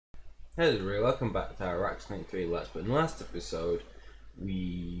Hello everybody, welcome back to our Ratchet 3 Let's Play. In the last episode,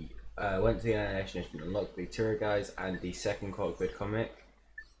 we went to the animation and unlocked the tour guides and the second cockpit comic.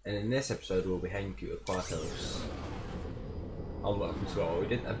 And in this episode, we'll be heading to Aquatos. Oh, welcome to what we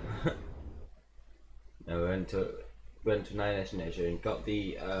did then. No, we went to Nine Nation and got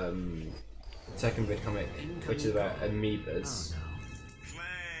the second bit comic, which is about amoebas.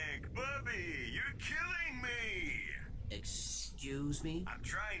 Clank, Bubby, you're killing me! Excuse me? I'm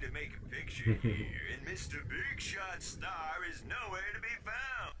trying to make a picture here, and Mr. Big Shot Star is nowhere to be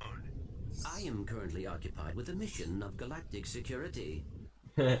found. I am currently occupied with a mission of galactic security.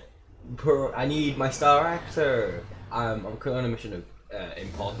 I need my star actor. I'm currently on a mission of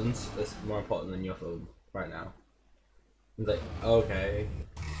importance. That's more important than your film right now. It's like, okay.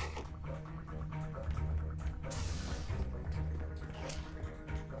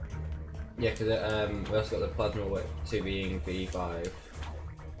 Yeah, because we also got the plasma whip to being V5.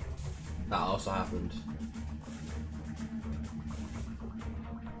 That also happened.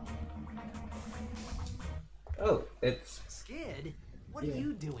 Oh, it's... Skid? What are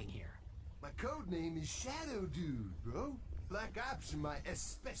you doing here? My code name is Shadow Dude, bro. Black ops are my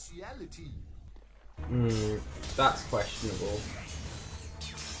speciality. That's questionable.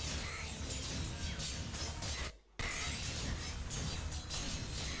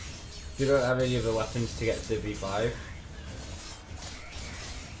 We don't have any other weapons to get to V5.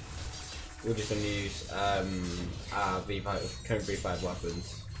 We're just going to use our V5, current V5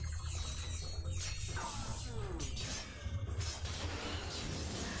 weapons.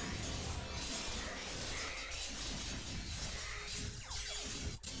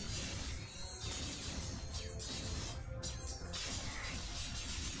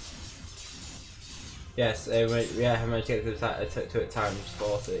 Yes, I managed to get to it times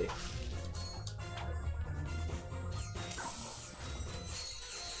 40.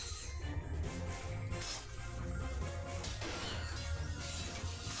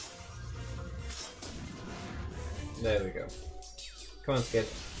 There we go. Come on, Skid.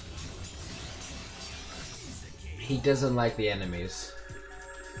 He doesn't like the enemies.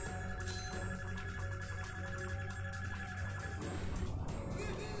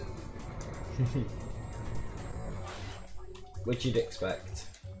 Which you'd expect.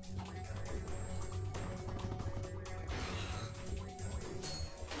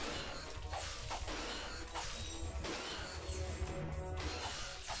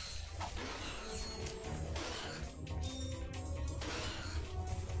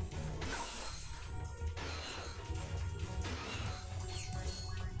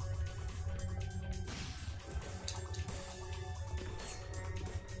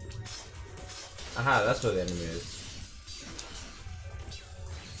 Aha, that's where the enemy is.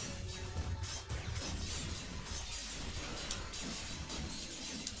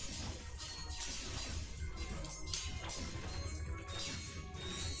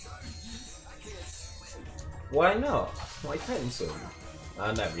 Why not? Why can't swim?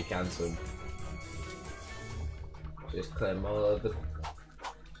 I nobody can swim. Just claim all the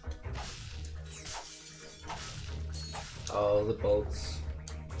bolts.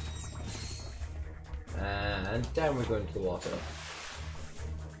 And down we go into the water.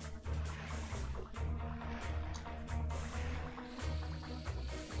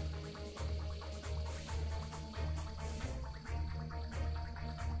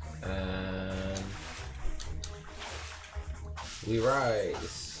 And we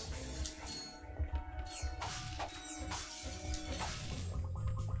rise.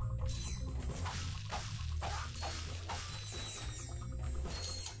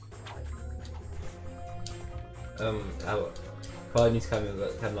 I probably need to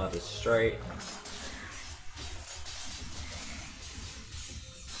come out this straight.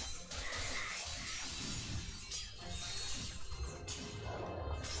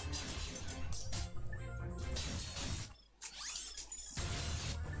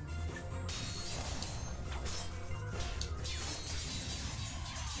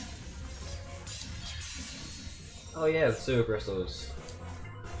 Oh yeah, the sewer crystals.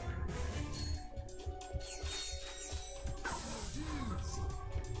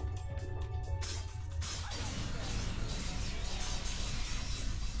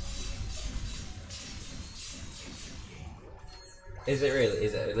 Is it really?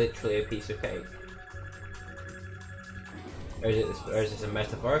 Is it literally a piece of cake? Or is this a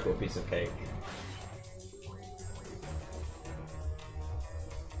metaphorical piece of cake?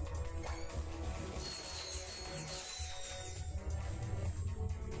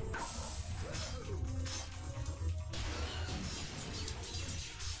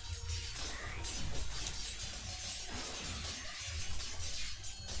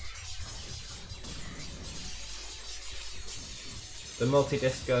 the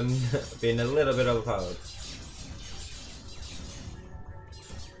multi-disc gun being a little bit overpowered.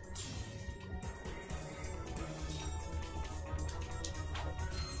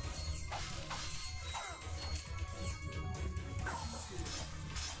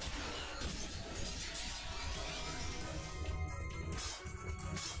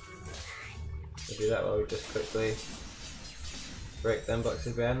 We'll do that while we just quickly break them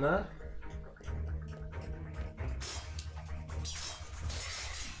boxes behind there.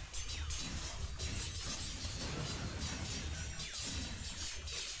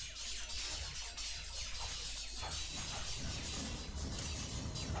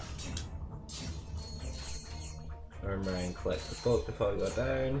 Remember and collect the book before we go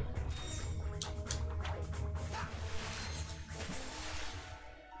down.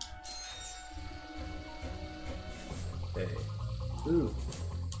 Okay. Ooh.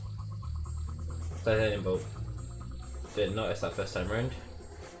 Titanium bolt. Didn't notice that first time round.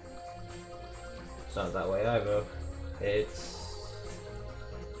 It's not that way either. It's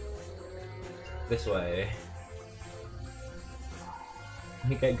this way. I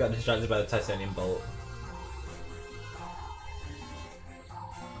think I got distracted by the titanium bolt.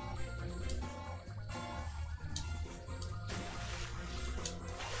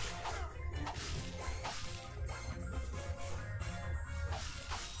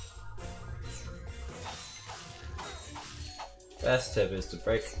 Best tip is to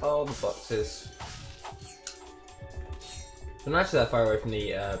break all the boxes. I'm not actually that far away from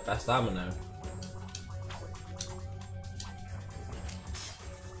the best armor now.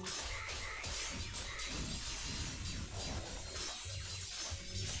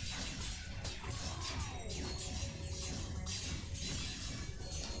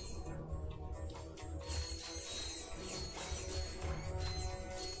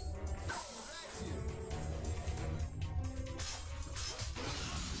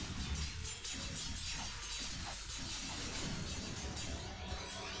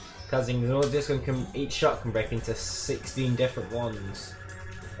 Because each shot can break into 16 different ones.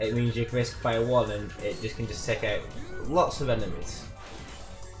 It means you can risk fire one and it just can just take out lots of enemies.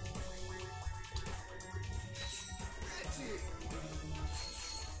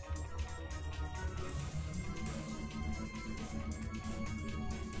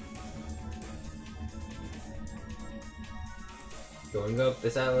 Going up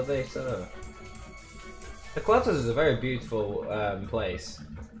this elevator. Aquatos is a very beautiful place.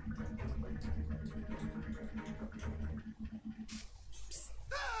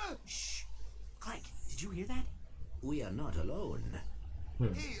 Shh! Clank, did you hear that? We are not alone.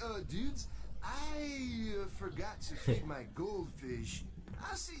 Hey, dudes, I forgot to feed my goldfish.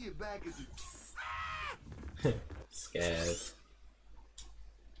 I'll see you back at the... Scared.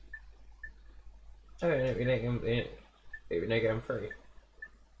 Oh, we didn't get them free.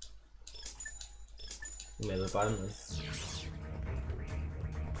 Maybe buy them.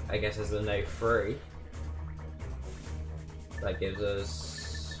 I guess as they're now free, that gives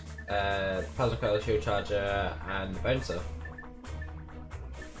us plasma coil, shield charger, and the bouncer.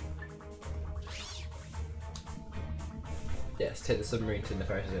 Yes, take the submarine to the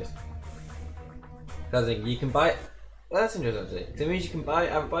Nefertiti. That's it. You can buy. Well, that's interesting. It means you can buy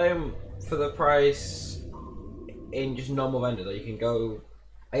them for the price in just normal vendors, or you can go.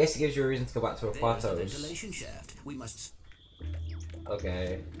 I guess it gives you a reason to go back to Aquatos. Ventilation shaft. We must.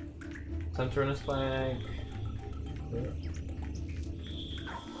 Okay. Time to run a Clank.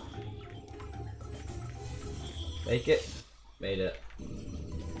 Make it. Made it.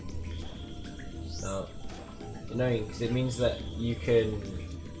 No. Annoying, because it means that you can.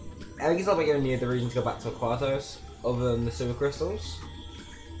 I think it's not like giving you the reason to go back to Aquatos, other than the silver crystals.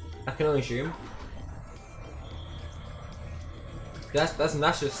 I can only assume. That's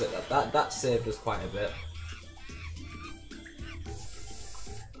just it. That saved us quite a bit.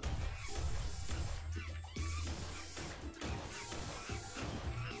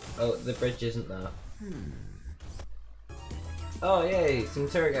 Oh, the bridge isn't there. Oh yay, some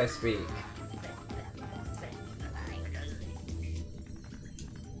tour guys speak.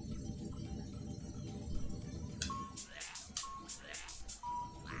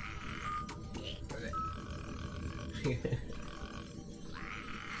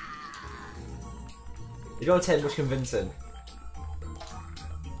 You don't take much convincing.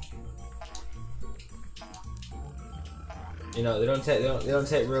 You know, they don't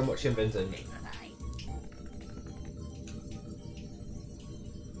take real much convincing.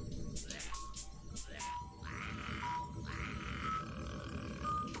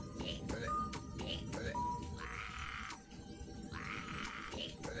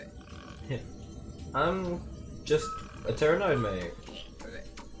 I'm just a Tyrannoid, mate.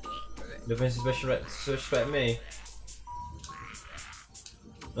 Nothing suspect me.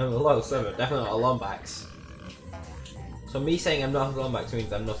 I'm a low server, definitely not a Lombax. So me saying I'm not a Lombax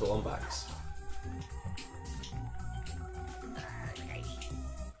means I'm not a Lombax.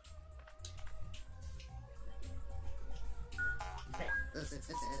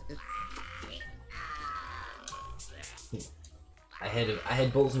 I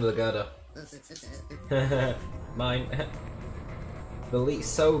had bolts into the gutter. Mine.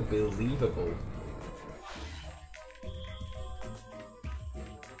 So believable.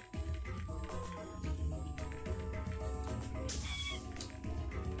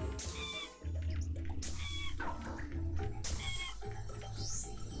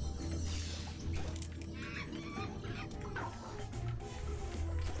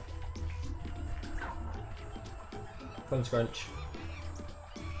 Fun scrunch.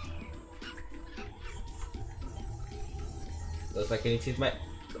 Looks like I need to use my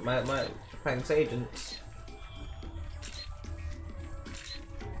Plank's agents.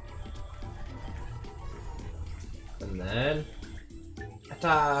 And then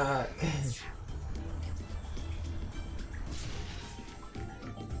attack.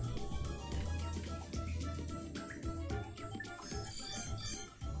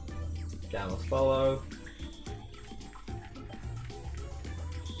 Down will follow.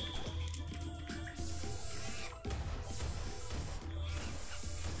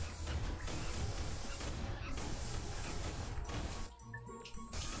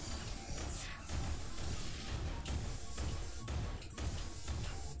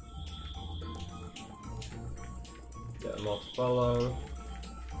 Get them all to follow.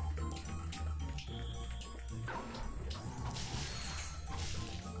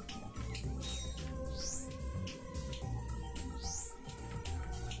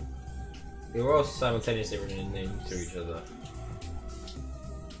 They were all simultaneously running into each other.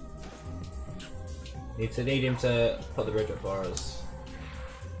 Need him to put the bridge up for us.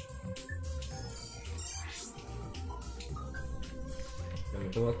 And we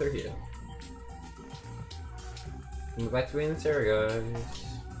can walk through here. We're back to being there, guys.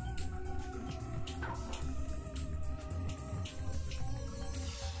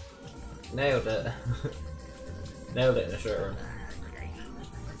 Nailed it. Nailed it in a short run.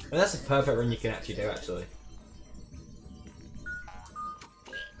 And that's a perfect run you can actually do, actually.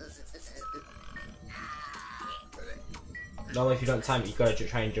 Normally, if you don't time it, you've got to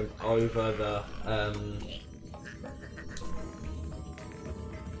try and jump over the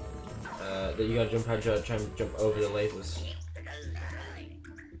that you gotta try and jump over the lasers.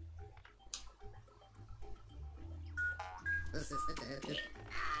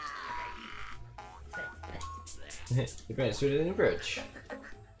 You're going sweeter than a bridge.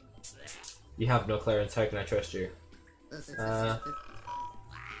 You have no clearance, how can I trust you? Not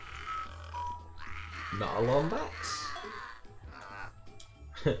a Lombax?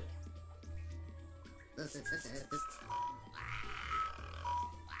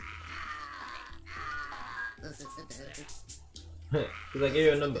 Did I give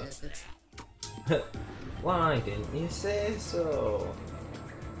you a number? Why didn't you say so?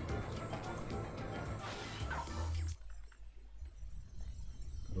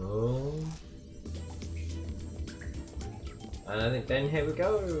 Oh. And I think then here we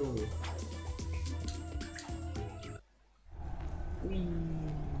go. Whee.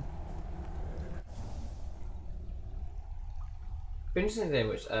 Interesting thing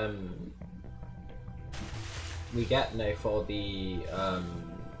which we get now for the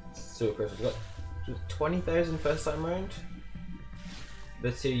super crystals. We got 20,000 first time round.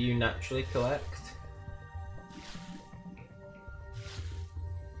 The two you naturally collect.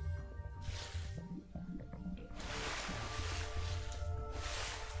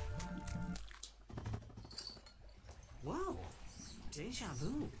 Whoa, deja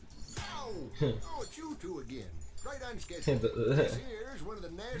vu. Oh, it's you two again. Right on schedule. This here's one of the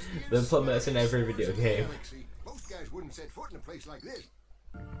nastiest. The implements in every video game. Galaxy. Most guys wouldn't set foot in a place like this.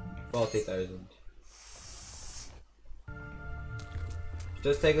 40,000.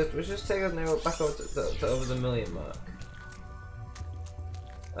 Just take us now back over to over the million mark.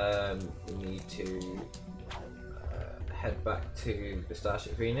 We need to head back to the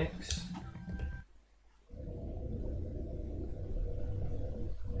Starship Phoenix.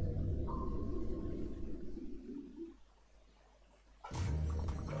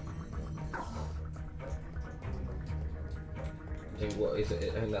 What is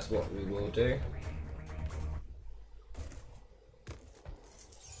it? I think that's what we will do.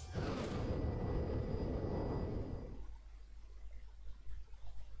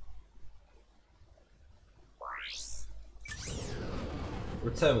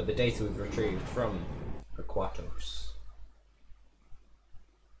 return with the data we've retrieved from Aquatos.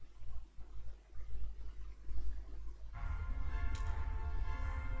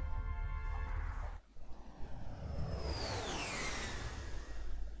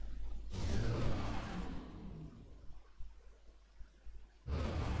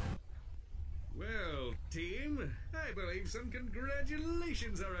 Well, team, I believe some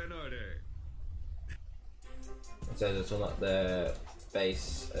congratulations are in order. It says it's unlocked the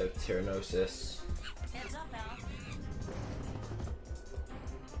base of Tyrannosis. Heads up, Al.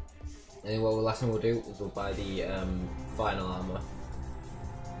 And then what the last thing we'll do is we'll buy the final armor,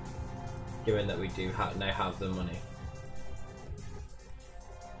 given that we do now have the money.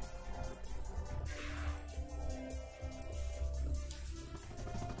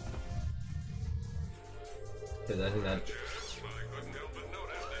 Because I think that.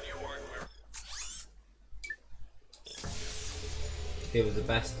 It gives us the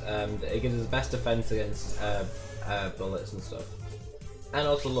best. It gives us the best defense against bullets and stuff, and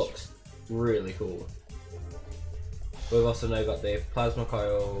also looks really cool. We've also now got the plasma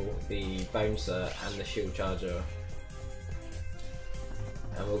coil, the bouncer, and the shield charger,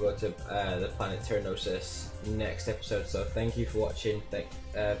 and we'll go to the planet Tyrannosis next episode. So thank you for watching.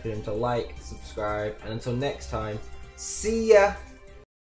 Remember to like, subscribe, and until next time, see ya.